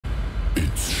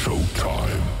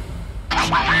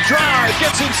drive,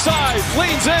 gets inside,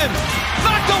 leans in,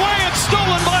 knocked away and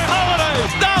stolen by Holiday.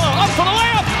 Dalla up for the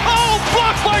layup. Oh,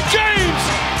 blocked by James.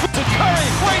 To Curry,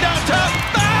 way downtown.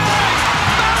 Bang!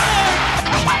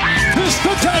 Bang! This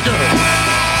the dagger.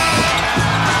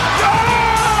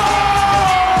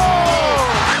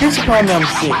 Here's the problem I'm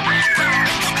seeing.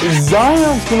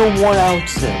 Zion's gonna want out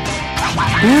soon.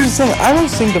 Here's the thing, I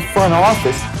don't think the front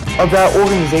office of that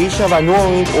organization, of that New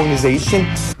Orleans organization,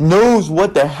 knows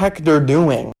what the heck they're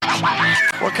doing.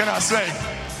 What can I say?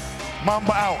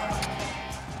 Mamba out.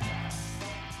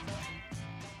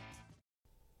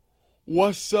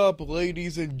 What's up,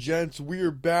 ladies and gents? We are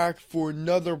back for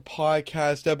another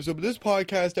podcast episode, but this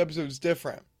podcast episode is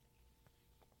different.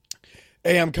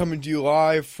 Hey, I'm coming to you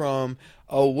live from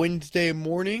a Wednesday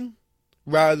morning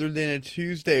rather than a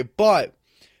Tuesday, but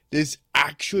this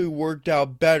actually worked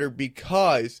out better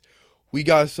because we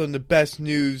got some of the best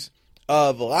news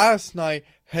of last night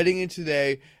heading into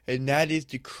today, and that is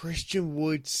the Christian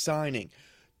Wood signing.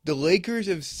 The Lakers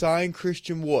have signed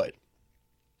Christian Wood.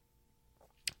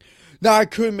 Now, I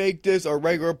could make this a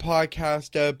regular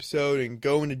podcast episode and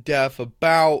go into depth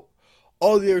about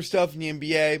all the other stuff in the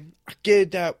NBA. I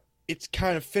get that it's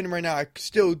kind of thin right now. I could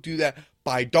still do that,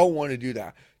 but I don't want to do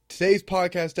that. Today's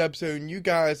podcast episode, and you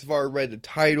guys have already read the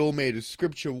title, made a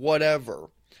description, whatever.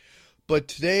 But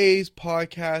today's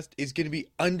podcast is going to be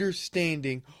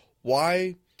understanding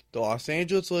why the Los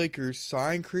Angeles Lakers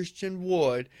signed Christian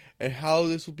Wood and how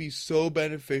this will be so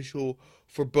beneficial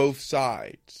for both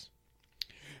sides.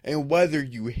 And whether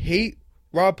you hate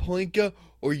Rob Pelinka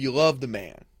or you love the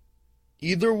man,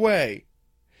 either way,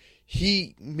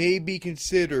 he may be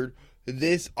considered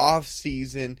this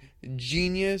offseason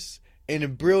genius and a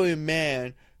brilliant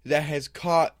man that has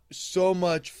caught so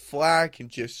much flack and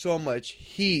just so much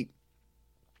heat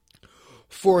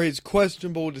for his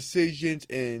questionable decisions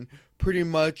and pretty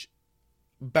much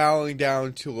bowing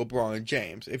down to LeBron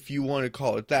James, if you want to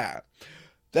call it that.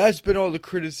 That's been all the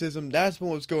criticism. That's been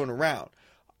what's going around.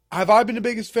 Have I been the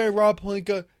biggest fan of Rob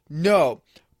Pelinka? No,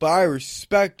 but I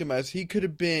respect him as he could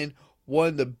have been one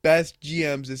of the best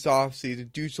GMs this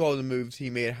offseason due to all the moves he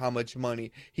made, how much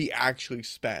money he actually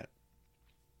spent.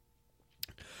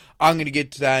 I'm going to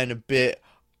get to that in a bit.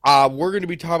 We're going to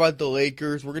be talking about the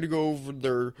Lakers. We're going to go over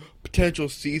their potential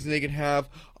season they can have.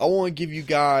 I want to give you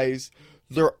guys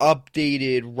their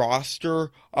updated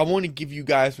roster. I want to give you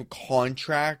guys some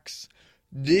contracts.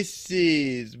 This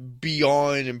is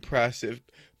beyond impressive.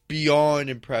 Beyond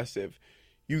impressive.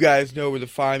 You guys know where to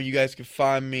find me. You guys can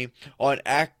find me on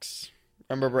X.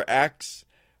 Remember X?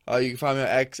 You can find me on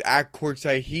X at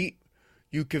Courtside Heat.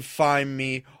 You can find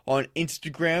me on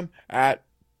Instagram at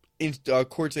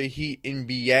Courtside Heat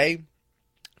NBA.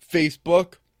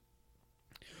 Facebook,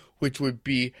 which would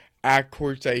be at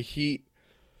Courtside Heat.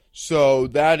 So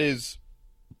that is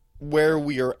where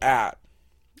we are at.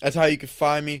 That's how you can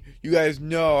find me. You guys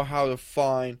know how to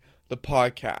find the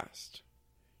podcast.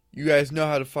 You guys know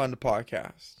how to find the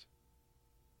podcast.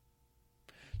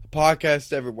 The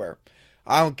podcast everywhere.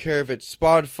 I don't care if it's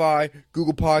Spotify,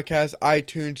 Google Podcasts,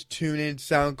 iTunes, TuneIn,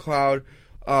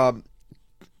 SoundCloud,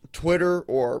 Twitter,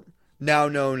 or now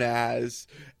known as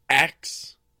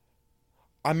X.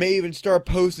 I may even start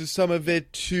posting some of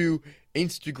it to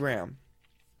Instagram,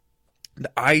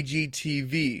 the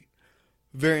IGTV.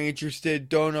 Very interested.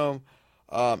 Don't know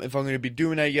if I'm going to be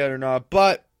doing that yet or not,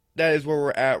 but that is where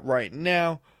we're at right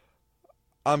now.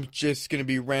 I'm just going to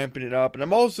be ramping it up. And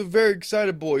I'm also very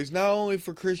excited, boys, not only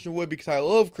for Christian Wood because I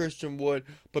love Christian Wood,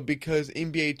 but because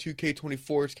NBA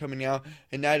 2K24 is coming out,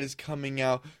 and that is coming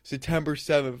out September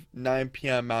 7th, 9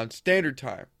 p.m. Mountain Standard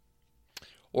Time,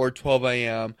 or 12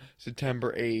 a.m.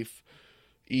 September 8th,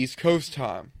 East Coast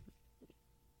Time.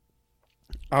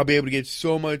 I'll be able to get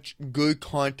so much good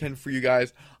content for you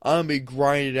guys. I'm going to be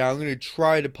grinding it out. I'm going to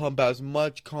try to pump out as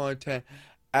much content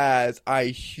as I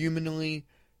humanly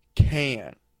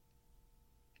can.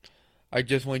 I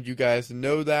just want you guys to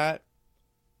know that.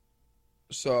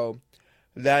 So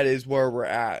that is where we're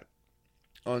at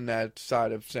on that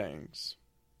side of things.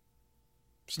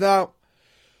 So now,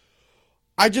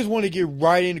 I just want to get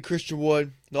right into Christian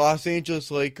Wood, the Los Angeles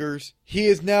Lakers. He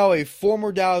is now a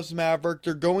former Dallas Maverick.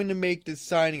 They're going to make this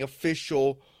signing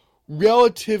official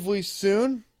relatively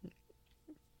soon.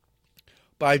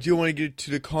 But I do want to get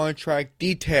to the contract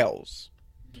details.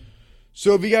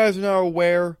 So if you guys are not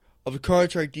aware of the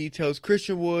contract details,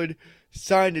 Christian Wood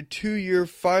signed a 2-year,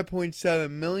 $5.7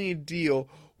 million deal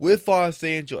with Los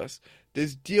Angeles.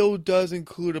 This deal does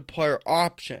include a player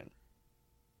option.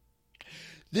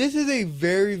 This is a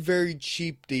very, very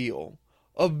cheap deal.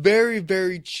 A very,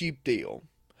 very cheap deal.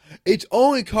 It's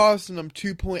only costing them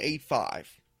 $2.85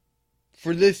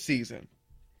 for this season.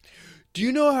 Do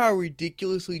you know how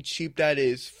ridiculously cheap that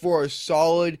is for a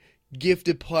solid,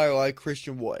 gifted player like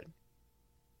Christian Wood?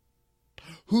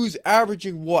 Who's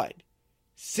averaging what?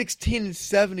 16 and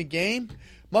 7 a game?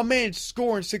 My man's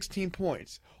scoring 16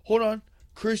 points. Hold on.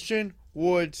 Christian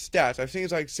Wood stats. I think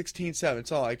it's like 16-7,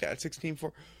 something like that.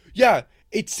 16-4. Yeah,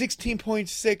 it's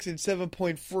 16.6 and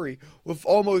 7.3 with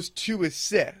almost 2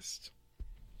 assists.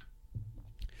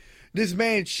 This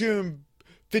man's shooting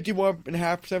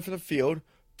 51.5% from the field,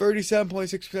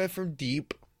 37.6% from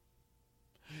deep,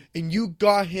 and you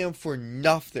got him for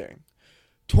nothing.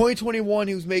 2021,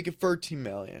 he was making $13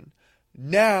 million.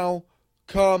 Now,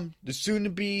 come the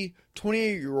soon-to-be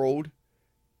 28-year-old,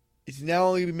 is now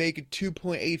only making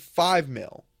 $2.85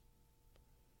 million.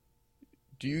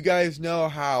 Do you guys know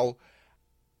how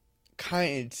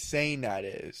kind of insane that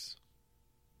is?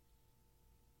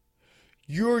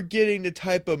 You're getting the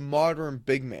type of modern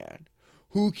big man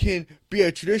who can be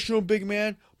a traditional big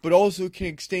man, but also can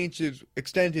extend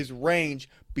his range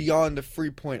beyond the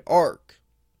 3-point arc.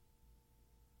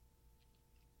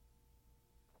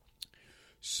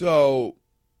 So,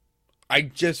 I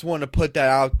just want to put that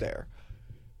out there.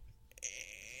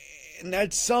 And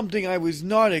that's something I was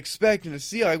not expecting to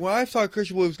see. Like, when I thought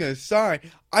Christian Wood was going to sign,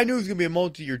 I knew it was going to be a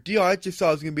multi-year deal. I just thought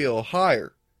it was going to be a little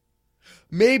higher.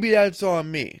 Maybe that's on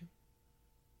me.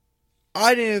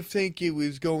 I didn't think it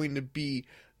was going to be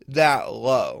that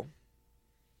low.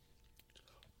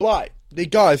 But they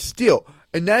got a steal.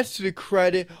 And that's to the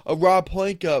credit of Rob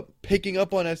Pelinka picking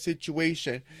up on that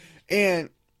situation. And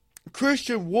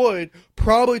Christian Wood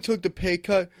probably took the pay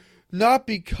cut not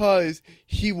because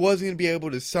he wasn't going to be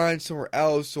able to sign somewhere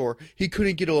else or he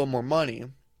couldn't get a little more money.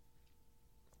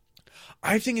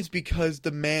 I think it's because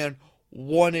the man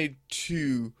wanted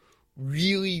to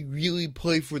really, really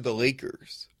play for the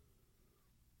Lakers.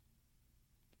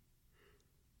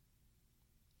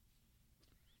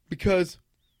 Because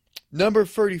number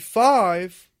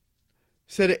 35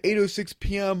 said at 8:06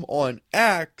 p.m. on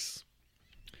X,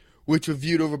 which was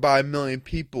viewed over by 1 million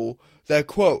people, that,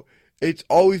 quote, "It's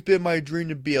always been my dream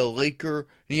to be a Laker,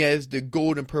 and he has the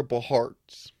gold and purple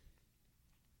hearts."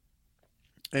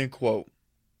 End quote.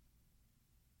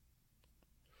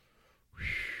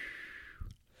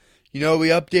 You know, we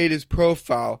updated his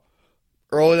profile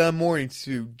early that morning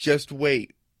to just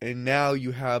wait, and now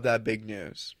you have that big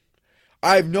news.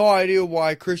 I have no idea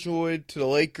why Christian Wood to the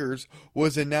Lakers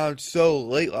was announced so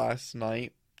late last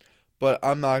night, but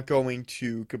I'm not going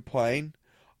to complain.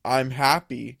 I'm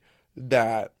happy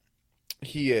that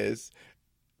he is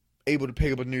able to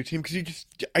pick up a new team because you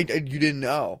didn't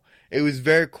know. It was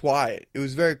very quiet.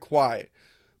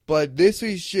 But this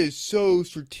is just so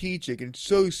strategic and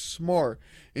so smart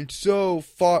and so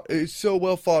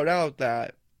well thought out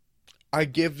that I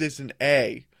give this an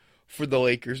A for the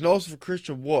Lakers and also for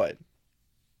Christian Wood.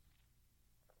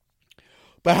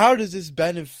 But how does this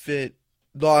benefit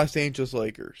the Los Angeles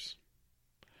Lakers?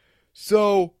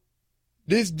 So,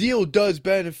 this deal does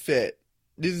benefit.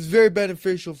 This is very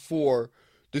beneficial for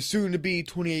the soon-to-be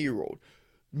 28-year-old,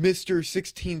 Mr.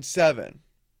 16-7.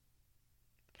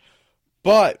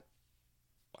 But,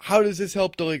 how does this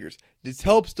help the Lakers? This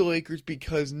helps the Lakers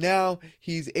because now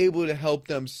he's able to help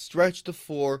them stretch the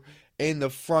floor in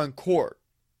the front court.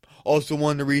 Also,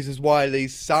 one of the reasons why they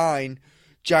signed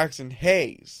Jackson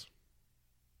Hayes.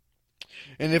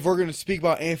 And if we're going to speak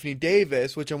about Anthony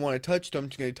Davis, which I want to touch to, I'm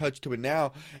just going to touch to it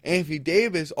now. Anthony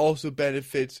Davis also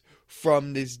benefits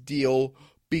from this deal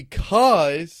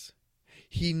because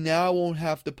he now won't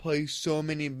have to play so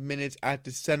many minutes at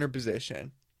the center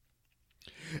position.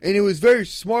 And it was very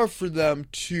smart for them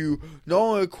to not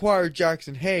only acquire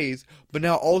Jackson Hayes, but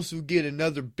now also get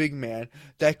another big man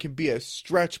that can be a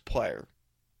stretch player.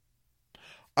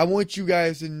 I want you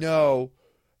guys to know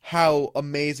how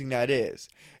amazing that is.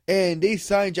 And they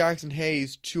signed Jackson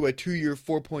Hayes to a 2-year,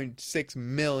 $4.6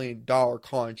 million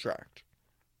contract.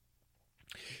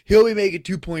 He'll be making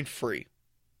 $2.3.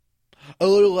 A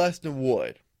little less than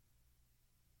Wood.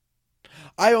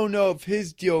 I don't know if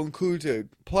his deal includes a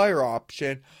player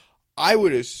option. I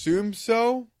would assume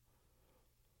so.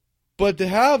 But to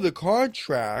have the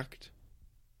contract,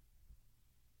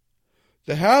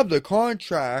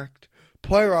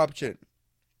 player option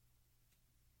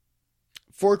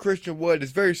for Christian Wood is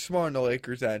very smart on the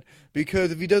Lakers' end,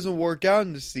 because if he doesn't work out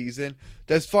in the season,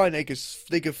 that's fine. They could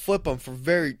flip him for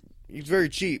he's very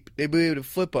cheap. They'd be able to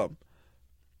flip him.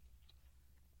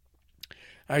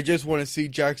 I just want to see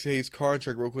Jackson Hayes'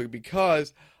 contract real quick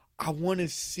because I want to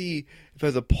see if it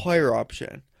has a player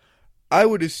option. I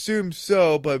would assume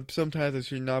so, but sometimes I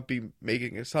should not be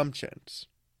making assumptions,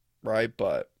 right?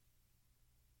 But,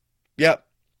 yep,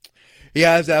 he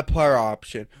has that player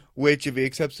option, which if he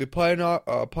accepts the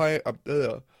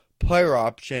player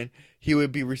option, he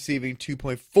would be receiving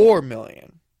 $2.4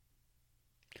 million.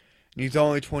 And he's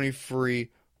only 23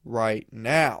 right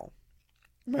now.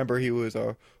 Remember, he was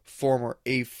a former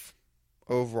 8th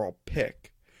overall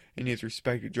pick in his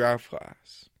respective draft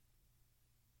class.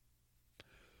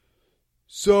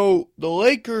 So, the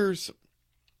Lakers,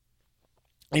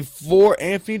 and for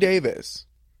Anthony Davis,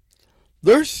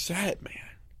 they're set, man.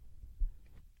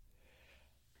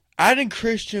 Adding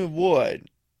Christian Wood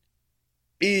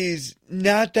is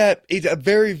a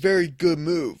very, very good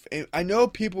move. And I know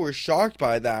people were shocked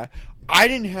by that. I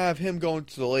didn't have him going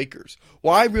to the Lakers.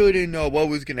 Well, I really didn't know what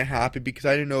was going to happen because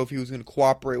I didn't know if he was going to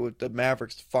cooperate with the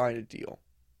Mavericks to find a deal.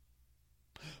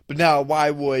 But now,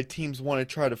 why would teams want to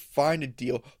try to find a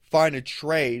deal, find a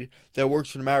trade that works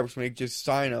for the Mavericks when they just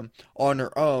sign them on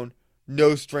their own,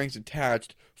 no strings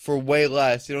attached, for way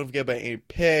less? They don't forget about any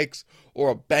picks or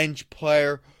a bench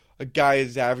player. A guy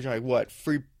is averaging,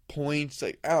 3 points,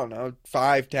 I don't know,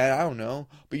 5, 10, I don't know.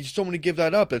 But you just don't want to give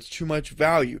that up. That's too much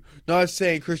value. Not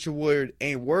saying Christian Wood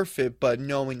ain't worth it, but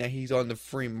knowing that he's on the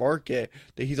free market,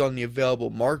 that he's on the available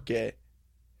market,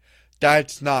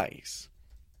 that's nice.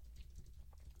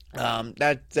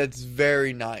 That's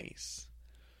very nice.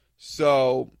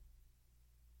 So,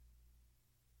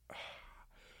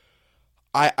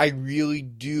 I really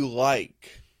do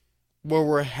like where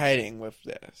we're heading with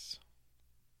this.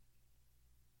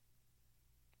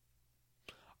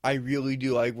 I really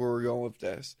do like where we're going with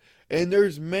this. And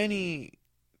there's many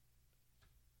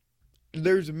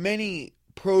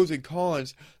pros and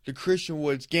cons to Christian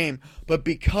Wood's game, but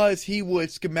because he would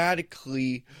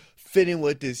schematically fit in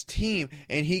with this team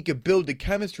and he could build the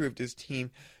chemistry of this team,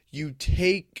 you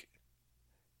take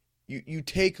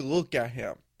a look at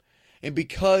him. And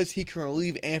because he can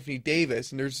relieve Anthony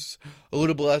Davis and there's a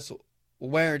little bit less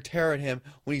wear and tear on him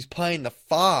when he's playing the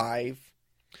 5,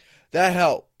 that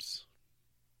helps.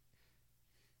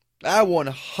 That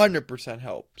 100%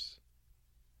 helps.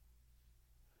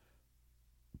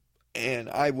 And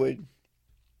I'm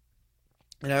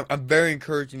very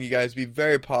encouraging you guys to be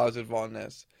very positive on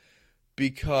this.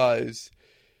 Because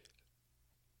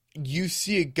you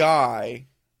see a guy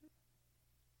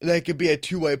that could be a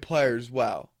two-way player as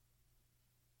well.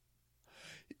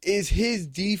 Is his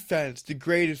defense the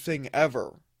greatest thing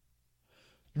ever?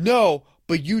 No,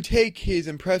 but you take his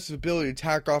impressive ability to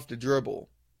tack off the dribble.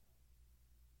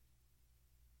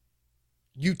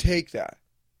 You take that.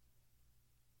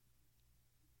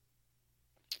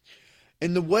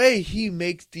 And the way he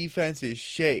makes defenses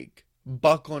shake,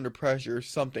 buckle under pressure or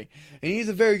something. And he's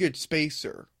a very good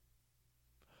spacer.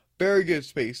 Very good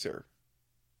spacer.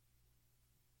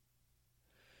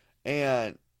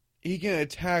 And he can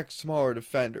attack smaller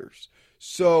defenders.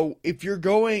 So if you're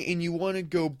going and you want to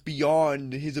go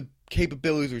beyond his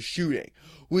capabilities of shooting,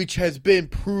 which has been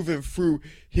proven through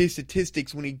his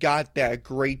statistics when he got that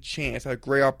great chance, that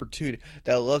great opportunity,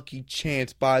 that lucky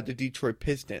chance by the Detroit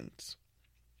Pistons.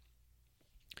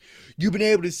 You've been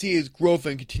able to see his growth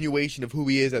and continuation of who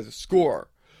he is as a scorer.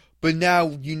 But now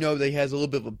you know that he has a little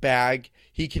bit of a bag.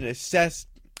 He can assess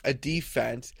a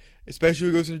defense, especially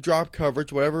when he goes into drop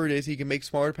coverage, whatever it is, he can make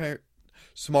smaller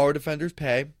defenders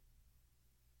pay.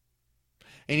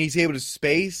 And he's able to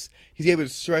space. He's able to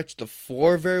stretch the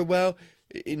floor very well.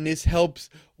 And this helps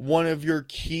one of your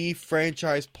key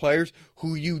franchise players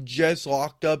who you just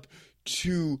locked up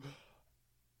to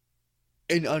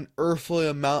an unearthly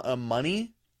amount of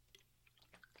money.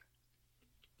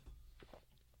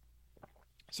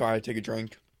 Sorry, I take a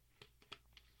drink.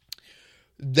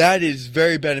 That is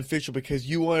very beneficial because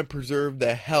you want to preserve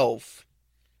the health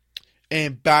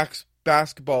and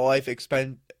basketball life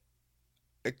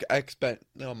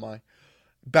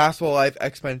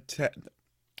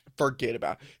forget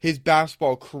about his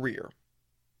basketball career.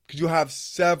 Because you'll have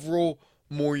several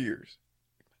more years.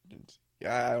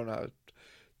 Yeah, I don't know.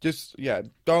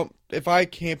 If I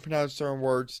can't pronounce certain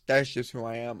words, that's just who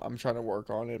I am. I'm trying to work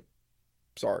on it.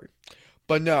 Sorry.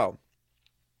 But no.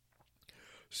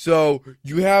 So,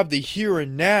 you have the here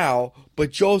and now,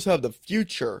 but you also have the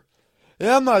future. And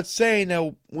I'm not saying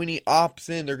that when he opts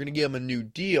in, they're going to give him a new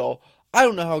deal. I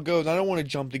don't know how it goes. I don't want to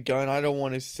jump the gun. I don't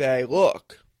want to say,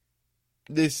 look,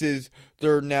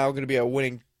 they're now going to be a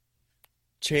winning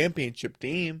championship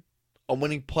team, a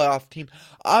winning playoff team.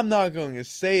 I'm not going to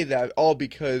say that all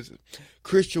because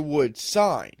Christian Wood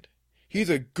signed. He's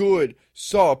a good,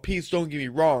 solid piece, don't get me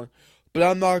wrong. But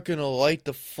I'm not going to light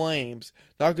the flames,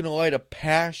 not going to light a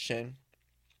passion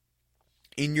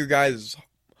in your guys'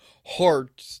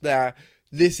 hearts that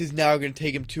this is now going to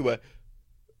take him to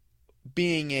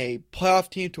being a playoff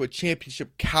team to a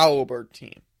championship caliber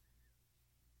team.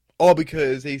 All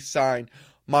because they signed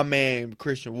my man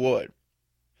Christian Wood.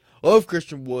 Love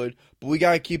Christian Wood, but we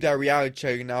gotta keep that reality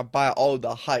check and not buy all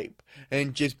the hype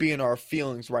and just be in our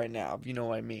feelings right now, if you know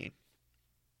what I mean.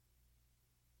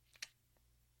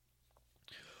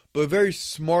 But a very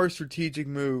smart strategic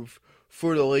move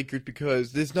for the Lakers,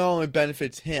 because this not only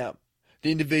benefits him,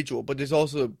 the individual, but this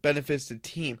also benefits the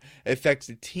team, it affects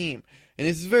the team. And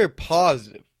this is very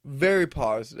positive, very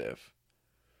positive.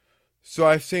 So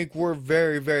I think we're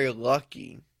very, very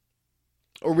lucky,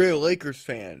 or real Lakers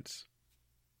fans,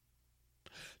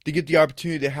 to get the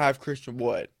opportunity to have Christian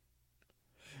Wood.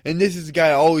 And this is a guy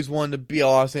I always wanted to be a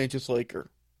Los Angeles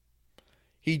Laker.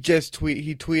 He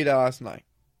tweeted last night.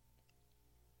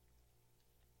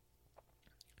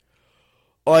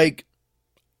 Like,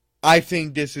 I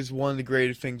think this is one of the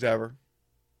greatest things ever.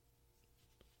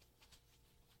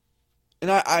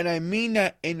 And I mean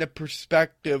that in the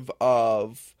perspective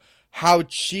of how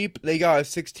cheap they got a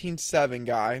 16-7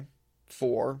 guy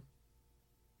for,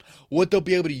 what they'll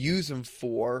be able to use him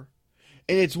for,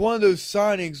 and it's one of those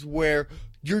signings where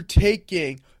you're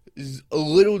taking a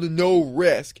little to no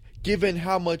risk, given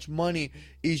how much money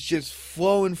is just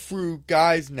flowing through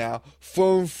guys now,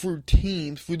 flowing through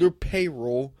teams, through their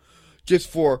payroll, just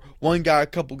for one guy, a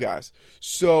couple guys.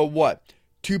 So what,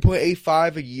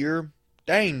 2.85 a year?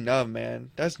 That ain't nothing,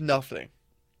 man. That's nothing.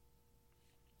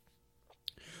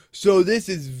 So this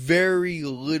is very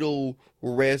little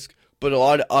risk, but a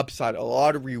lot of upside, a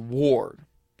lot of reward.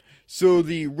 So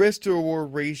the risk to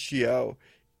reward ratio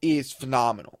is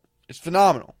phenomenal. It's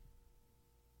phenomenal.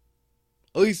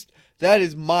 At least that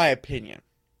is my opinion.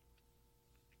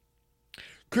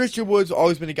 Christian Wood's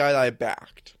always been a guy that I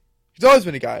backed. He's always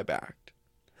been a guy I backed.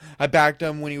 I backed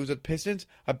him when he was with the Pistons.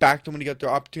 I backed him when he got the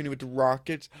opportunity with the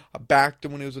Rockets. I backed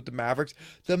him when he was with the Mavericks.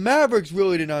 The Mavericks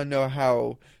really did not know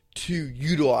how to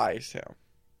utilize him.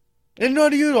 They didn't know how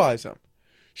to utilize him.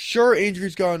 Sure,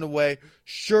 injuries got in the way.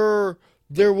 Sure,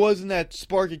 there wasn't that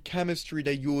spark of chemistry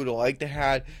that you would have liked to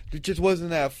have. There just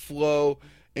wasn't that flow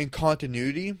and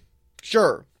continuity.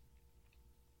 Sure.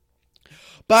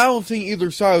 But I don't think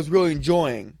either side was really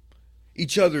enjoying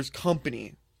each other's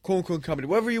company. Quote unquote company.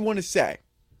 Whatever you want to say.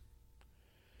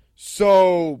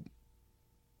 So,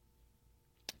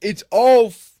 it's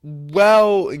all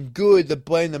well and good to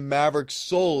blame the Mavericks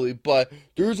solely, but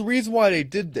there's a reason why they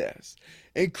did this.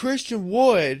 And Christian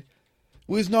Wood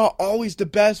was not always the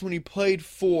best when he played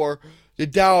for the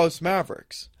Dallas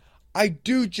Mavericks. I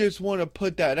do just want to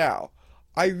put that out.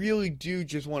 I really do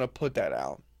just want to put that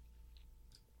out.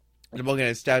 I'm looking at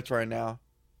his stats right now.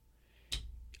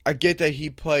 I get that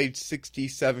he played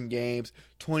 67 games,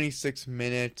 26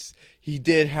 minutes. He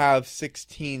did have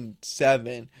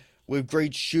 16-7 with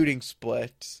great shooting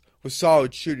splits, with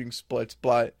solid shooting splits,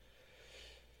 but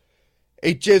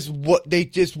they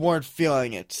just weren't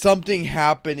feeling it. Something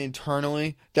happened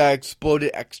internally that exploded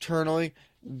externally.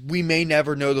 We may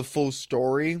never know the full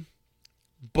story,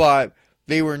 but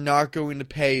they were not going to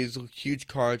pay his huge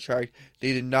contract.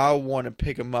 They did not want to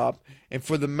pick him up. And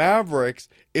for the Mavericks,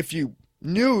 if you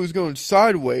knew it was going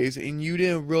sideways and you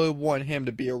didn't really want him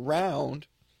to be around,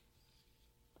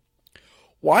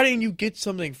 why didn't you get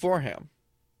something for him?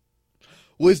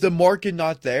 Was the market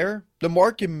not there? The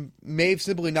market may have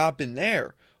simply not been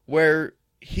there. Where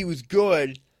he was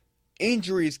good,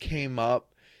 injuries came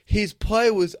up, his play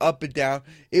was up and down,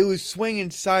 it was swinging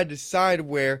side to side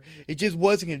where it just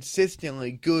wasn't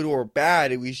consistently good or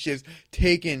bad, it was just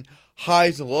taking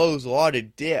highs and lows, a lot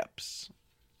of dips.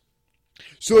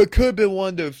 So it could have been one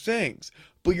of those things.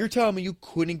 But you're telling me you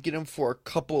couldn't get him for a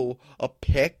couple of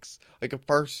picks? Like a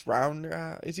first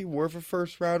rounder? Is he worth a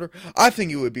first rounder? I think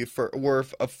he would be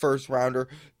worth a first rounder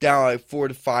down like 4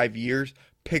 to 5 years.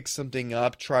 Pick something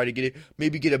up, try to get it,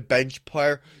 maybe get a bench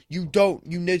player. You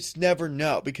just never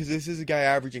know. Because this is a guy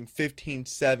averaging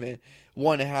 15-7,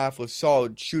 1.5 with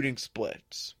solid shooting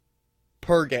splits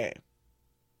per game.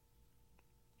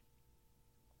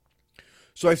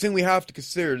 So I think we have to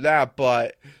consider that,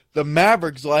 but the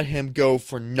Mavericks let him go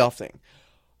for nothing.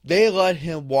 They let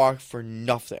him walk for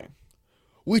nothing.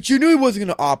 Which you knew he wasn't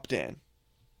going to opt in.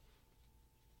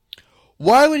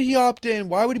 Why would he opt in?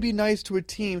 Why would he be nice to a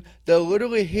team that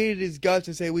literally hated his guts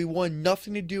and say, we want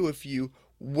nothing to do with you,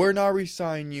 we're not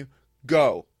re-signing you,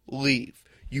 go, leave.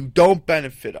 You don't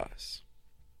benefit us.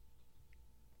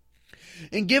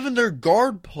 And given their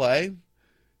guard play,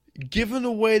 given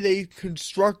the way they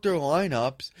construct their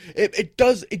lineups, it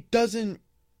doesn't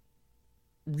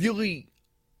really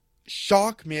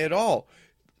shock me at all.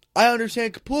 I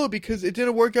understand completely because it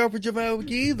didn't work out for JaVale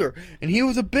McGee either. And he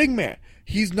was a big man.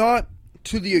 He's not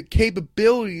to the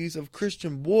capabilities of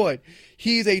Christian Wood.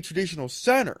 He's a traditional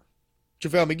center.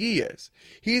 JaVale McGee is.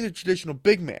 He's a traditional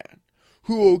big man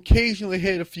who will occasionally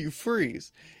hit a few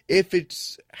threes if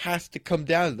it has to come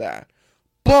down to that.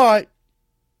 But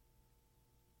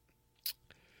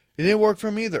it didn't work for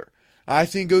him either. I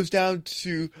think it goes down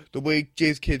to the way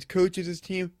Jason Kidd coaches his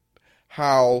team,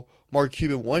 how Mark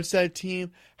Cuban wants that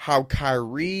team, how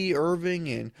Kyrie Irving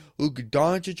and Luka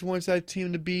Doncic wants that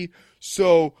team to be.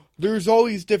 So there's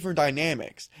always different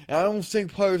dynamics. And I don't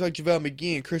think players like JaVale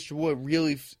McGee and Christian Wood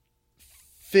really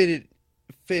fit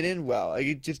in well. Like,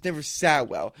 it just never sat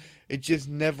well. It just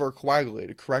never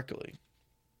coagulated correctly.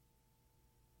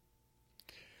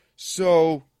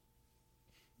 So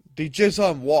they just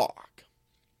let him walk.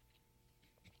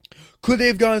 Could they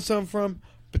have gotten something from him?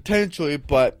 Potentially,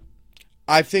 but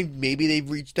I think maybe they've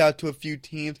reached out to a few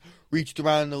teams, reached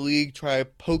around the league,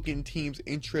 tried poking teams'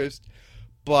 interest,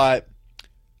 but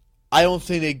I don't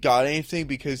think they got anything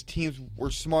because teams were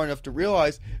smart enough to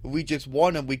realize if we just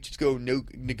want him, we just go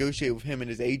negotiate with him and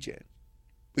his agent.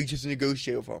 We just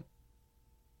negotiate with him.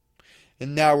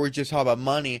 And now we're just talking about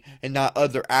money and not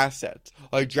other assets,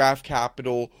 like draft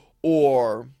capital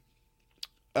or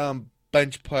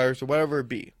bench players or whatever it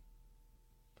be.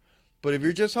 But if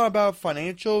you're just talking about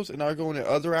financials and not going to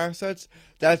other assets,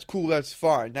 that's cool, that's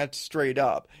fine. That's straight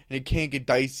up. And it can't get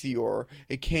dicey or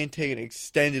it can't take an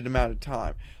extended amount of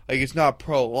time. Like, it's not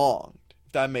prolonged,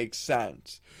 if that makes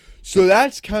sense. So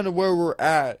that's kind of where we're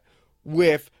at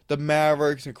with the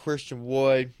Mavericks and Christian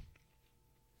Wood.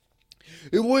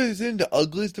 It wasn't the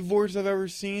ugliest divorce I've ever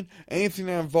seen. Anything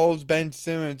that involves Ben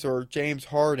Simmons or James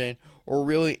Harden or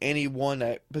really anyone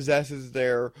that possesses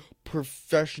their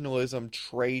professionalism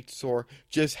traits or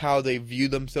just how they view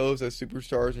themselves as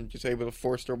superstars and just able to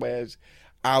force their ways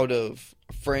out of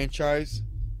a franchise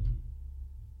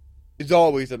is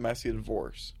always a messy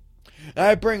divorce. And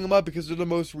I bring them up because they're the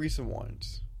most recent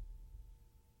ones.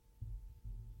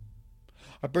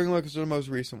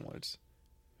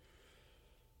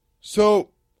 So,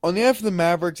 on the end for the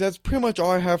Mavericks, that's pretty much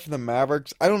all I have for the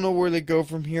Mavericks. I don't know where they go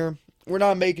from here. We're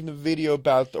not making a video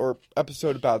about or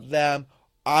episode about them.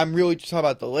 I'm really just talking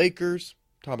about the Lakers,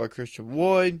 talking about Christian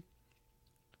Wood.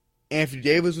 Anthony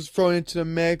Davis was thrown into the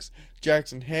mix.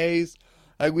 Jackson Hayes.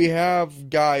 Like, we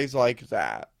have guys like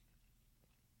that.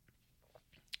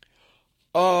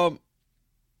 I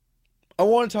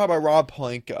want to talk about Rob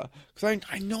Pelinka. Because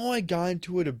I know I got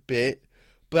into it a bit,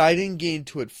 but I didn't get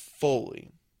into it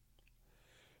fully.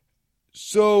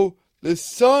 So, the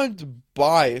Suns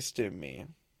biased in me.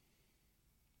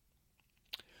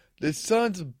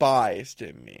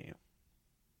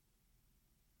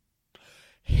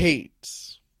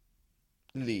 Hates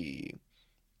the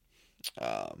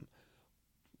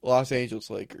Los Angeles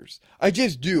Lakers. I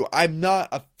just do. I'm not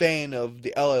a fan of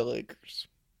the LA Lakers.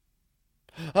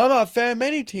 I'm not a fan of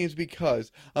many teams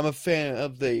because I'm a fan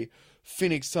of the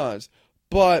Phoenix Suns.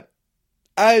 But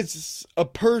as a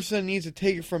person needs to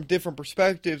take it from different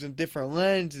perspectives and different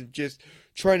lenses and just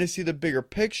trying to see the bigger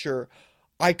picture,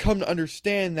 I come to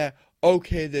understand that,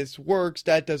 okay, this works,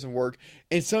 that doesn't work.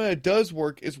 And something that does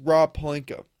work is Rob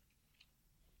Pelinka.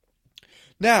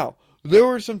 Now, there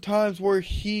were some times where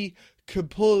he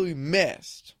completely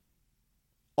missed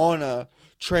on a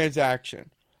transaction.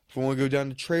 If we want to go down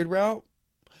the trade route,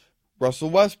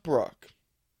 Russell Westbrook.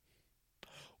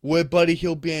 Would Buddy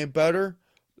Hield be any better?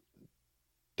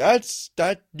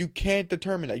 That you can't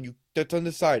determine that. That's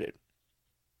undecided.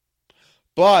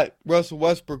 But Russell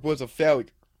Westbrook was a failure.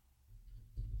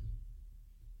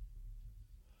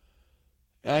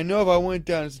 And I know if I went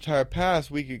down his entire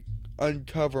past, we could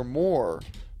uncover more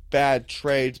bad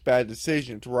trades, bad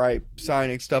decisions, right?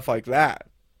 Signing, stuff like that.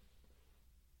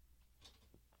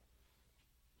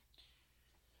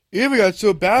 It even got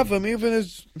so bad for him, even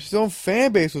his own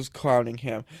fan base was clowning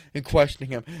him and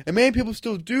questioning him. And many people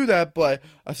still do that, but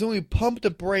I simply pump the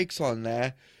brakes on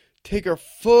that, take our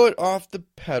foot off the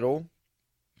pedal,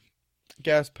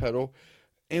 gas pedal,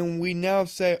 and we now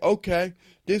say, okay,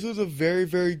 this was a very,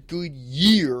 very good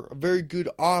year, a very good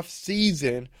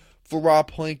off-season for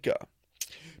Rob Pelinka.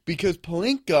 Because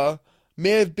Pelinka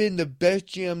may have been the best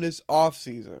GM this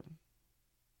off-season.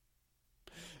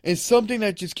 And something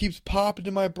that just keeps popping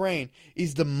in my brain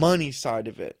is the money side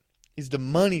of it.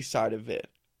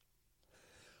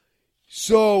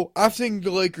 So, I think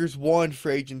the Lakers won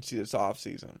free agency this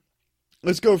offseason.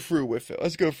 Let's go through with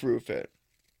it.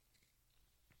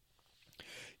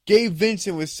 Gabe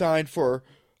Vincent was signed for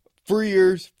 3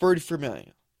 years, $33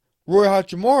 million. Roy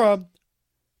Hachimura,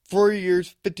 4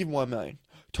 years, $51 million.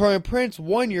 Taurean Prince,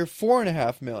 1 year,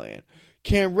 $4.5 million.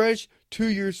 Cam Reddish, 2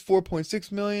 years,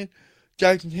 $4.6 million.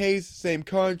 Jackson Hayes, same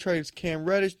contract as Cam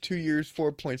Reddish, 2 years,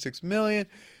 $4.6 million.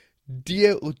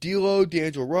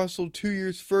 D'Angelo Russell, 2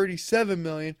 years, $37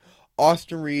 million.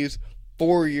 Austin Reeves,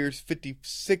 4 years,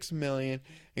 $56 million.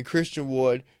 And Christian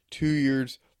Wood, 2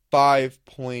 years,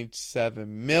 $5.7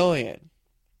 million.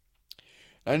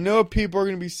 I know people are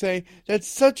going to be saying, that's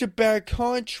such a bad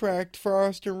contract for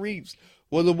Austin Reeves.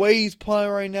 Well, the way he's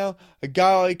playing right now, a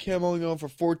guy like him only going for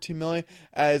 $14 million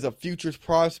as a futures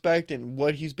prospect, and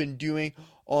what he's been doing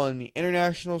on the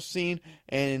international scene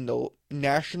and in the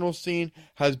national scene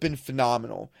has been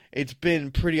phenomenal. It's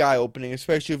been pretty eye-opening,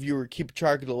 especially if you were keeping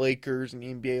track of the Lakers and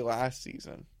the NBA last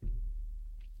season.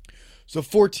 So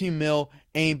 14 mil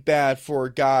ain't bad for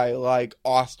a guy like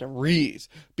Austin Reeves,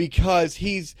 because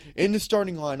he's in the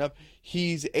starting lineup.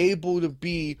 He's able to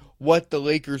be what the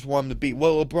Lakers want him to be,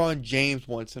 what LeBron James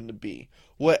wants him to be,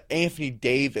 what Anthony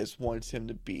Davis wants him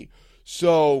to be.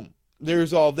 So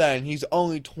there's all that, and he's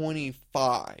only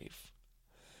 25.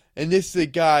 And this is a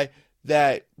guy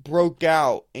that broke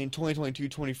out in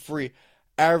 2022-23,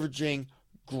 averaging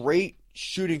great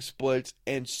shooting splits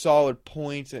and solid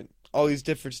points and all these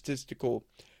different statistical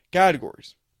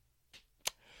categories.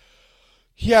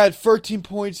 He had 13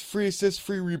 points, 3 assists,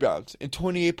 3 rebounds in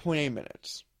 28.8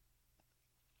 minutes.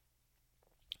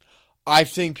 I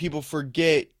think people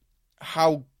forget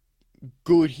how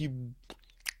good he...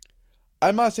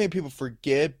 I'm not saying people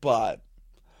forget, but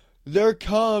there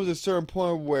comes a certain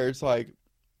point where it's like,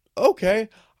 okay,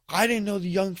 I didn't know the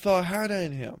young fella had it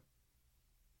in him.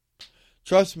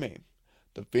 Trust me,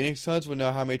 the Phoenix Suns would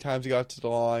know how many times he got to the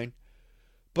line.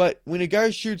 But when a guy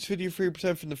shoots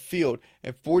 53% from the field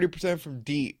and 40% from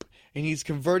deep, and he's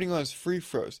converting on his free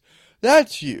throws,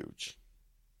 that's huge.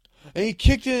 And he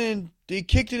kicked it in. He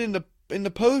kicked it in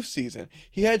the postseason.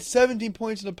 He had 17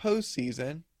 points in the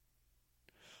postseason,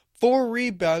 4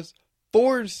 rebounds,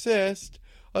 4 assists.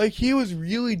 Like, he was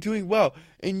really doing well.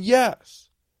 And yes,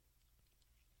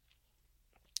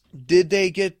 did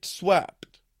they get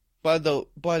swept by the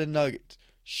Nuggets?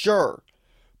 Sure.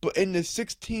 But in the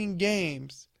 16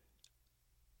 games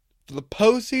for the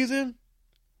postseason,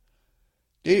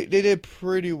 they did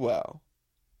pretty well.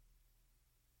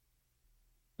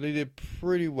 They did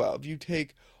pretty well. If you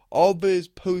take all of his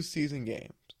postseason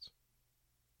games.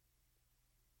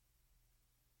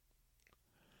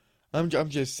 I'm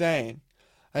just saying.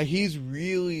 Like, he's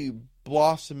really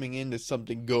blossoming into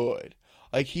something good.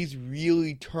 Like, he's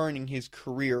really turning his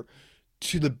career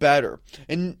to the better.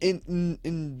 And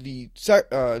in the San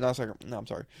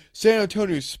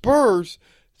Antonio Spurs,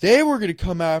 they were going to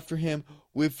come after him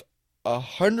with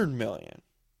 $100 million.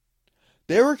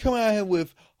 They were coming at him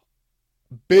with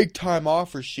big time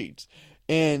offer sheets,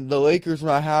 and the Lakers were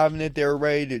not having it. They were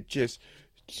ready to just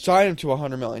sign him to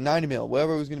 $100 million, $90 million,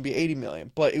 whatever it was going to be, $80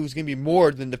 million, but it was going to be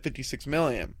more than the $56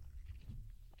 million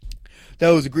that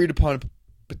was agreed upon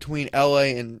between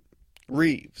LA and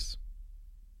Reeves.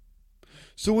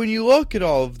 So when you look at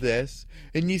all of this,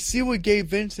 and you see what Gabe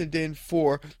Vincent did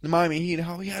for the Miami Heat, and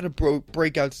how he had a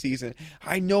breakout season.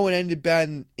 I know it ended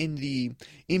bad in the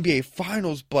NBA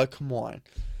Finals, but come on.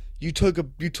 You took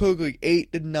like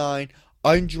 8 to 9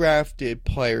 undrafted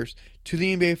players to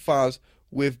the NBA Finals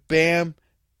with Bam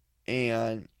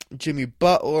and Jimmy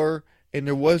Butler, and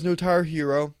there was no Tyler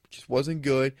Hero, just wasn't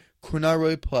good, could not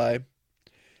really play.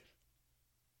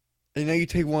 And now you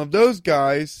take one of those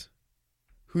guys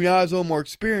who now has a little more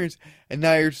experience, and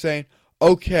now you're saying,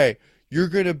 okay, you're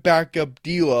going to back up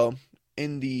D'Lo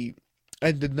at the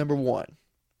number 1.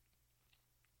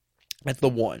 At the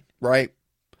 1, right?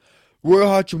 Roy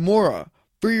Hachimura,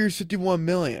 3 years, $51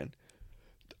 million.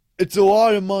 It's a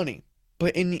lot of money,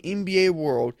 but in the NBA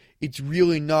world, it's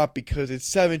really not, because it's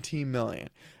 $17 million.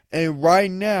 And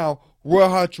right now, Roy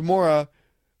Hachimura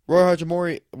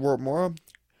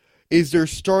is their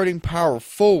starting power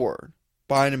forward.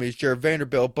 Behind him is Jared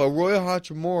Vanderbilt, but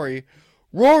Rory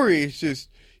is just,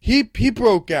 he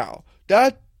broke out.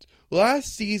 That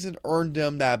last season earned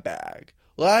them that bag.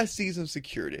 Last season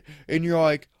secured it. And you're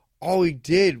like, all he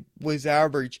did was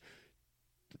average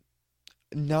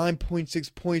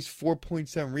 9.6 points,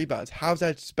 4.7 rebounds. How's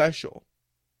that special?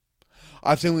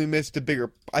 I think we missed the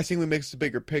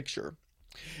bigger picture.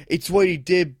 It's what he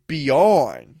did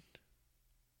beyond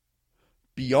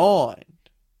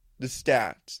the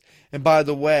stats. And by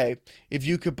the way, if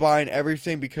you combine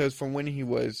everything, because from when he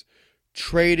was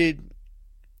traded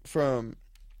from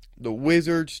the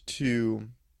Wizards to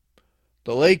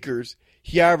the Lakers,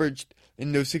 he averaged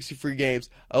in those 63 games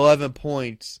 11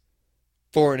 points,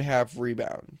 4.5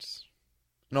 rebounds,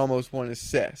 and almost 1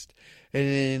 assist. And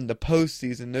in the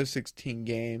postseason, those 16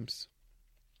 games,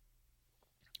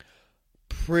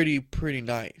 pretty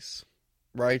nice,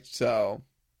 right? So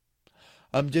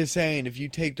I'm just saying, if you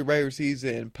take the regular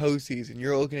season and postseason,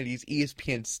 you're looking at these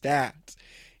ESPN stats,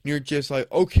 and you're just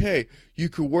like, okay, you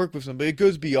could work with somebody. It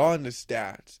goes beyond the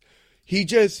stats. He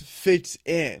just fits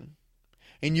in,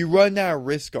 and you run that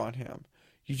risk on him.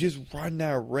 You just run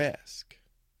that risk.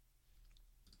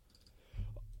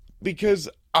 Because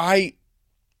I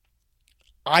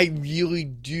really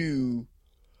do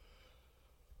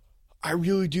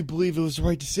believe it was the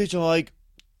right decision. Like,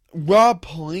 Rob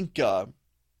Pelinka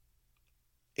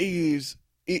is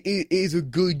a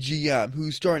good GM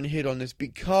who's starting to hit on this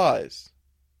because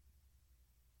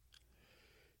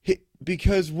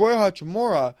Roy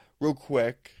Hachimura, real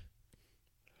quick,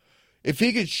 if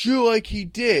he could shoot like he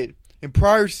did in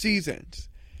prior seasons,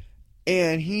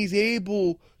 and he's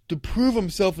able to prove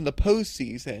himself in the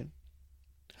postseason,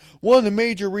 one of the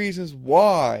major reasons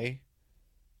why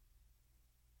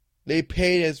the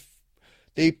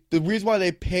reason why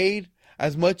they paid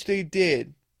as much they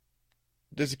did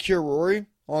to secure Rory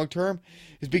long term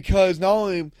is because not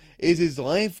only is his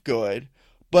length good,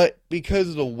 but because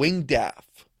of the wing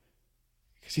depth.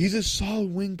 Because he's a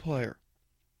solid wing player.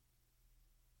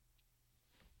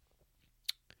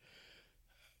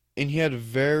 And he had a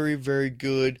very, very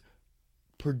good,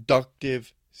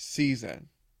 productive season.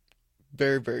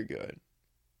 Very, very good.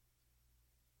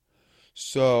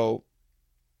 So,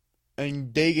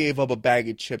 and they gave up a bag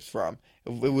of chips for him.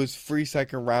 It was 3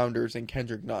 second rounders and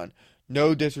Kendrick Nunn.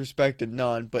 No disrespect to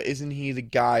Nunn, but isn't he the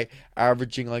guy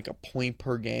averaging like a point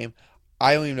per game?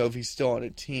 I don't even know if he's still on a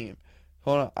team.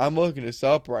 Hold on, I'm looking this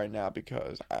up right now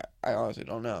because I honestly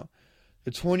don't know.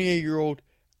 The 28-year-old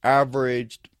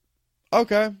averaged...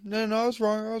 Okay, no, I was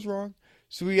wrong.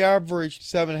 So he averaged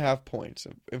 7.5 points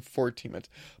in 14 minutes.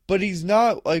 But he's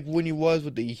not like when he was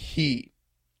with the Heat.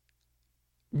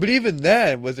 But even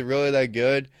then, was it really that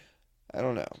good? I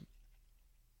don't know.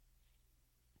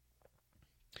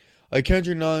 Like,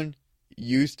 Kendrick Nunn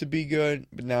used to be good,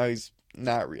 but now he's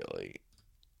not really.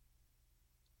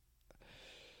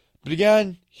 But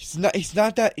again, he's not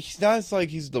like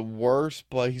he's the worst,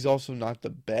 but he's also not the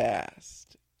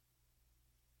best.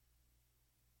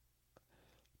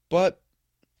 But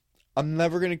I'm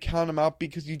never going to count him out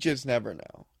because you just never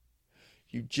know.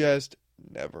 You just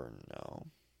never know.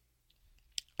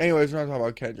 Anyways, we're not talking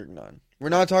about Kendrick Nunn. We're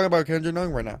not talking about Kendrick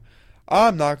Nunn right now.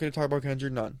 I'm not going to talk about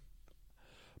Kendrick Nunn.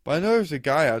 But I know there's a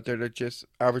guy out there that just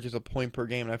averages a point per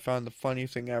game, and I found the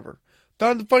funniest thing ever.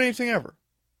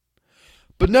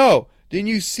 But no, then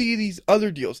you see these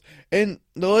other deals. And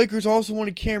the Lakers also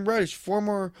wanted Cam Reddish,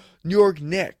 former New York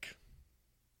Knick.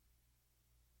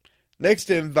 Knicks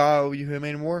didn't value him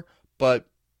anymore, but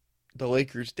the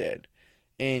Lakers did.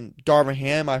 And Darvin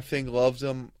Ham, I think, loves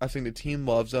him. I think the team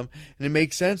loves him. And it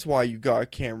makes sense why you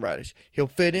got Cam Reddish. He'll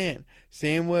fit in.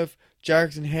 Same with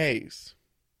Jackson Hayes.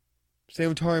 Same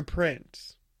with Taurean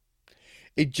Prince.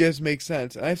 It just makes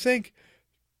sense. And I think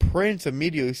Prince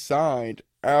immediately signed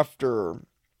after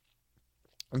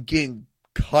getting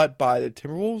cut by the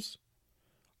Timberwolves.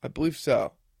 I believe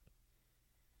so.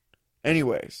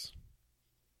 Anyways.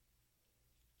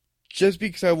 Just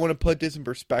because I want to put this in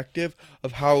perspective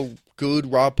of how good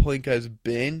Rob Pelinka has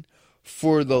been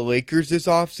for the Lakers this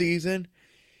offseason,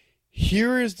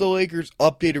 here is the Lakers'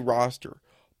 updated roster.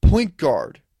 Point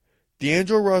guard,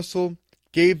 D'Angelo Russell,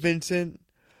 Gabe Vincent,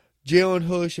 Jalen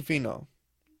Hood-Schifino.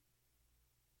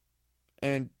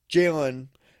 And Jalen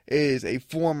is a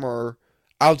former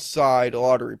outside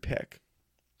lottery pick.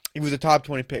 He was a top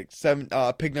 20 pick,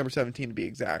 pick number 17 to be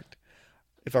exact,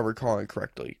 if I'm recalling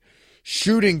correctly.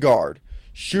 Shooting guard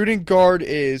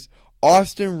is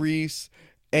Austin Reese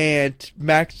and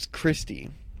Max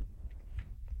Christie.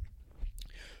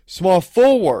 Small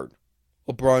forward,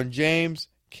 LeBron James,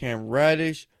 Cam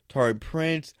Reddish, Taurean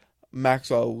Prince,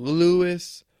 Maxwell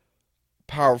Lewis.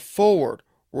 Power forward,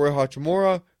 Roy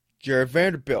Hachimura, Jared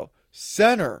Vanderbilt.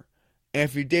 Center,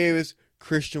 Anthony Davis,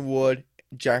 Christian Wood,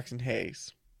 Jackson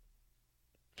Hayes.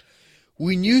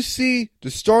 When you see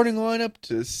the starting lineup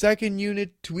to the second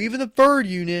unit to even the third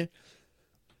unit,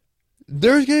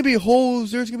 there's going to be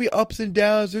holes, there's going to be ups and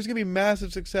downs, there's going to be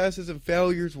massive successes and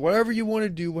failures, whatever you want to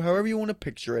do, however you want to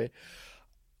picture it.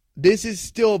 This is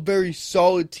still a very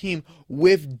solid team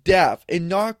with depth, and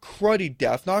not cruddy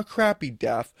depth, not crappy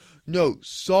depth. No,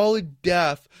 solid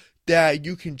depth that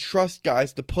you can trust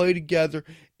guys to play together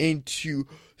and to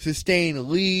sustain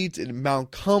leads and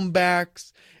mount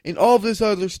comebacks and all this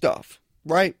other stuff.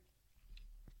 Right?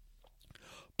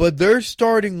 But their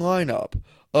starting lineup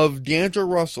of D'Angelo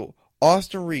Russell,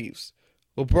 Austin Reeves,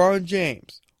 LeBron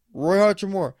James, Roy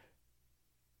Hachimura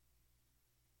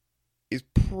is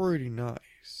pretty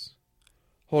nice.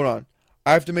 Hold on.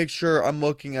 I have to make sure I'm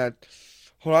looking at...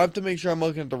 Hold on, I have to make sure I'm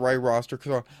looking at the right roster,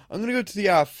 because I'm going to go to the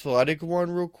Athletic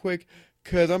one real quick,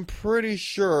 because I'm pretty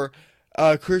sure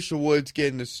Christian Wood's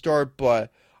getting the start,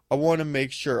 but I want to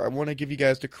make sure. I want to give you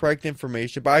guys the correct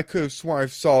information, but I could have sworn I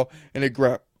saw in a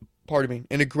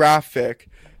graphic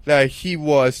that he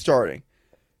was starting.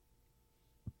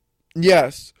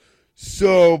 Yes.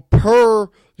 So, per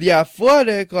the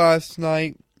Athletic last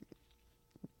night,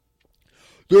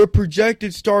 their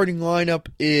projected starting lineup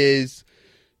is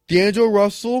D'Angelo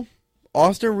Russell,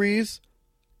 Austin Reeves,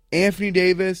 Anthony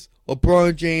Davis,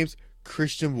 LeBron James,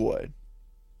 Christian Wood.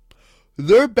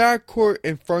 Their backcourt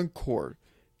and front court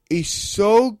is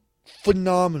so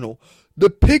phenomenal. The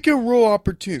pick and roll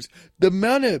opportunities, the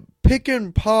amount of pick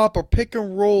and pop or pick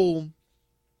and roll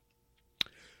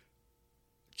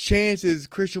chances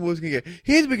Christian Wood's going to get.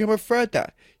 He's become a threat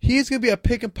that. He's going to be a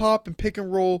pick and pop and pick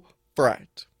and roll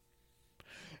threat.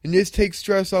 And this takes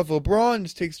stress off of LeBron.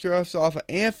 This takes stress off of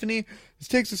Anthony. This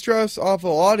takes the stress off of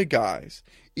a lot of guys.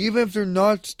 Even if they're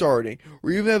not starting.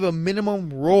 Or even have a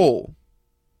minimum role.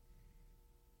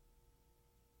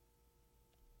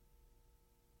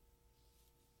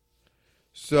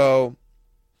 So,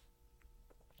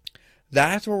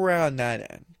 that's where we're at on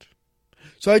that end.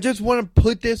 So I just want to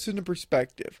put this into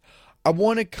perspective. I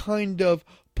want to kind of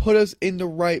put us in the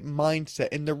right mindset,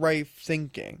 in the right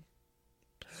thinking.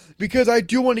 Because I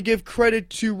do want to give credit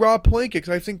to Rob Pelinka, because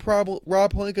I think Rob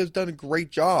Pelinka has done a great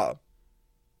job.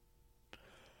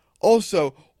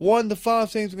 Also, one of the final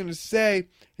things I'm going to say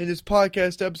in this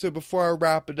podcast episode before I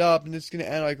wrap it up, and this is going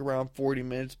to end like around 40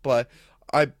 minutes, but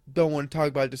I don't want to talk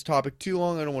about this topic too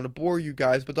long. I don't want to bore you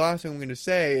guys, but the last thing I'm going to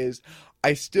say is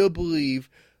I still believe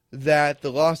that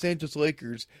the Los Angeles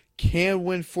Lakers can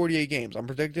win 48 games. I'm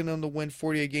predicting them to win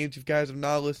 48 games. If you guys have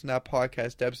not listened to that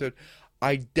podcast episode,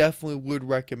 I definitely would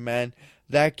recommend.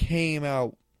 That came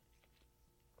out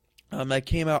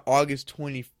August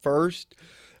 21st.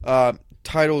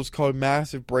 Title is called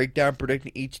Massive Breakdown,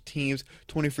 predicting each team's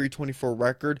 23-24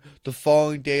 record. The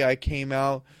following day I came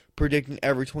out predicting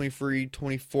every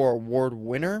 23-24 award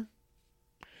winner.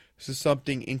 This is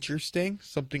something interesting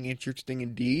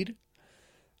indeed.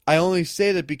 I only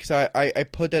say that because I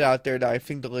put that out there that I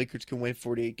think the Lakers can win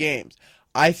 48 games.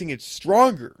 I think it's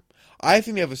stronger. I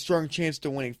think they have a strong chance to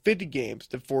winning 50 games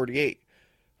than 48,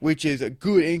 which is a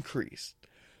good increase.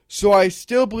 So I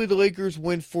still believe the Lakers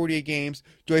win 48 games.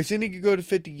 Do I think they could go to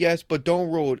 50? Yes, but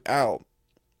don't rule it out.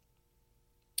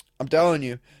 I'm telling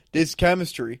you, this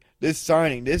chemistry, this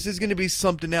signing, this is going to be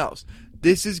something else.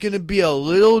 This is going to be a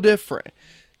little different.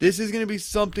 This is going to be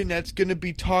something that's going to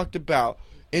be talked about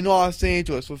in Los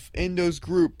Angeles, within those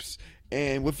groups,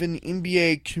 and within the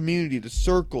NBA community, the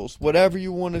circles, whatever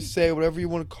you want to say, whatever you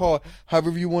want to call it,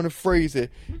 however you want to phrase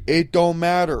it, it don't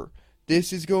matter.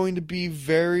 This is going to be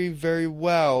very, very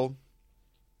well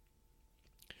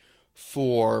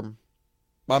for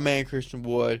my man Christian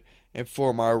Wood and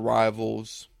for my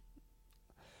rivals,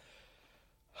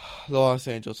 the Los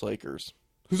Angeles Lakers,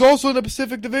 who's also in the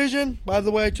Pacific Division. By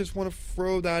the way, I just want to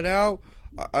throw that out.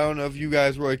 I don't know if you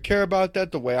guys really care about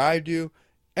that the way I do.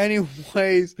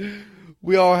 Anyways,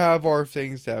 we all have our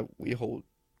things that we hold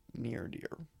near and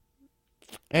dear.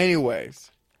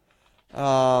 Anyways,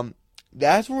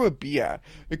 that's where we'll be at.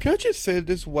 And can I just say that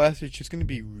this West is just going to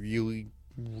be really,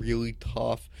 really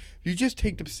tough. If you just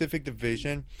take the Pacific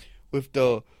Division with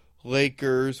the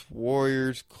Lakers,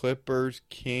 Warriors, Clippers,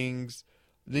 Kings,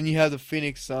 then you have the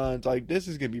Phoenix Suns. Like, this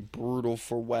is going to be brutal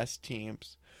for West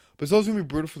teams. But it's also going to be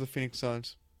brutal for the Phoenix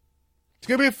Suns. It's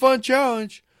going to be a fun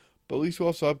challenge, but at least we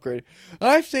also upgraded. And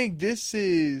I think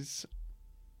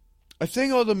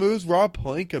all the moves Rob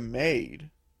Pelinka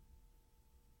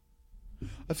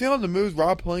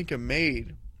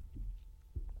made.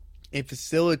 And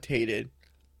facilitated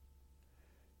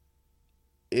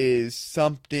is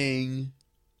something,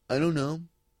 I don't know.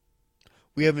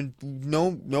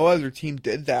 No other team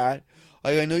did that.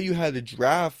 Like, I know you had the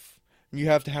draft, and you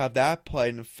have to have that play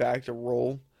in effect, a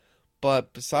role.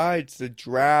 But besides the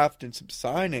draft and some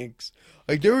signings,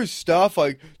 like, there was stuff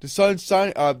like the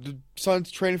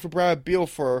Suns training for Brad Beal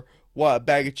for what, a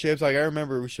bag of chips. Like, I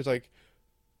remember it was just like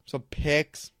some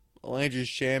picks, Landry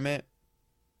Shamet,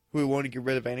 who we wanted to get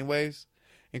rid of anyways,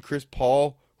 and Chris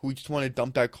Paul, who we just wanted to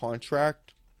dump that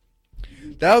contract.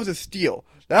 That was a steal.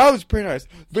 That was pretty nice.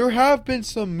 There have been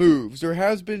some moves. There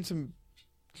has been some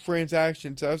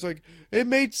transactions. I was like, it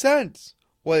made sense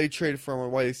why they traded for him or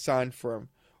why they signed for him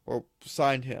or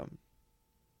signed him.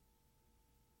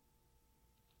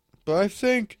 But I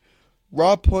think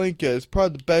Rob Pelinka is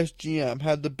probably the best GM,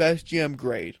 had the best GM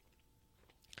grade.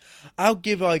 I'll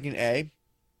give it like an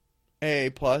A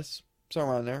plus,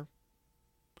 somewhere around there,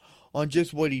 on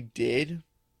just what he did.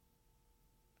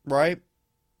 right?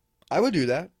 I would do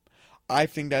that. I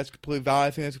think that's completely valid.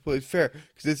 I think that's completely fair.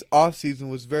 Because this offseason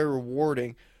was very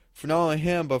rewarding for not only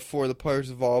him, but for the players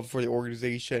involved, for the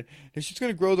organization. It's just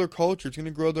going to grow their culture. It's going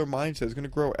to grow their mindset. It's going to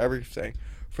grow everything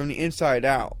from the inside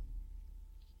out.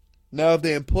 Now, if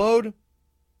they implode,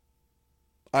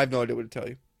 I have no idea what to tell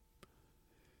you.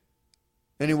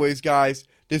 Anyways, guys,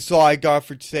 this is all I got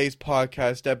for today's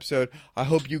podcast episode. I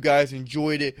hope you guys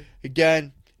enjoyed it.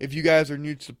 Again, if you guys are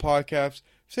new to the podcast,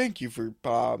 thank you for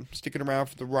sticking around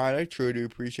for the ride. I truly do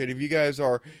appreciate it. If you guys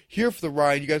are here for the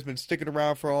ride, you guys have been sticking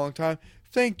around for a long time,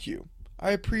 thank you.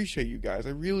 I appreciate you guys. I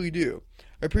really do.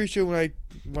 I appreciate when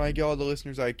I get all the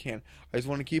listeners I can. I just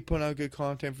want to keep putting out good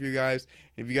content for you guys.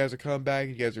 And if you guys are coming back,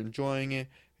 and you guys are enjoying it,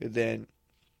 then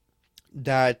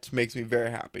that makes me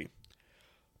very happy.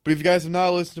 But if you guys have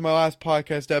not listened to my last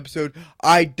podcast episode,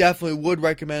 I definitely would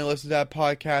recommend listening to that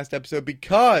podcast episode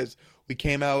because I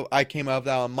came out of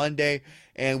that on Monday,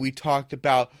 and we talked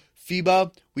about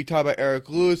FIBA, we talked about Eric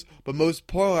Lewis, but most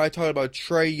importantly, I talked about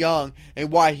Trae Young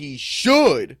and why he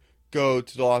should go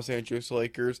to the Los Angeles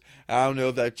Lakers. I don't know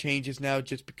if that changes now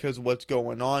just because of what's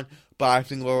going on, but I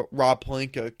think Rob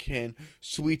Pelinka can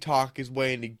sweet talk his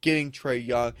way into getting Trae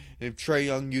Young, and if Trae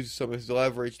Young uses some of his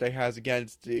leverage that he has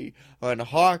against the Atlanta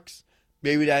Hawks,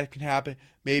 maybe that can happen,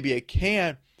 maybe it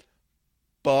can,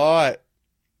 but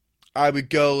I would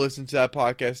go listen to that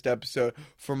podcast episode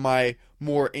for my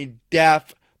more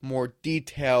in-depth, more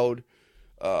detailed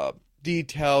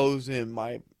details and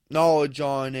my knowledge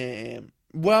on it and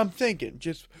what I'm thinking.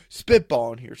 Just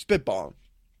spitballing here. Spitballing.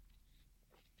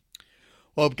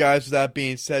 Well, guys, with that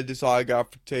being said, this is all I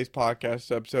got for today's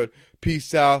podcast episode.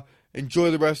 Peace out.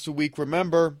 Enjoy the rest of the week.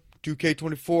 Remember,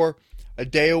 2K24, a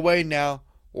day away now,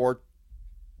 or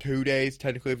 2 days,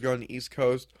 technically, if you're on the East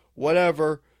Coast.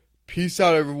 Whatever. Peace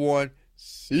out, everyone.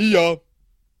 See ya.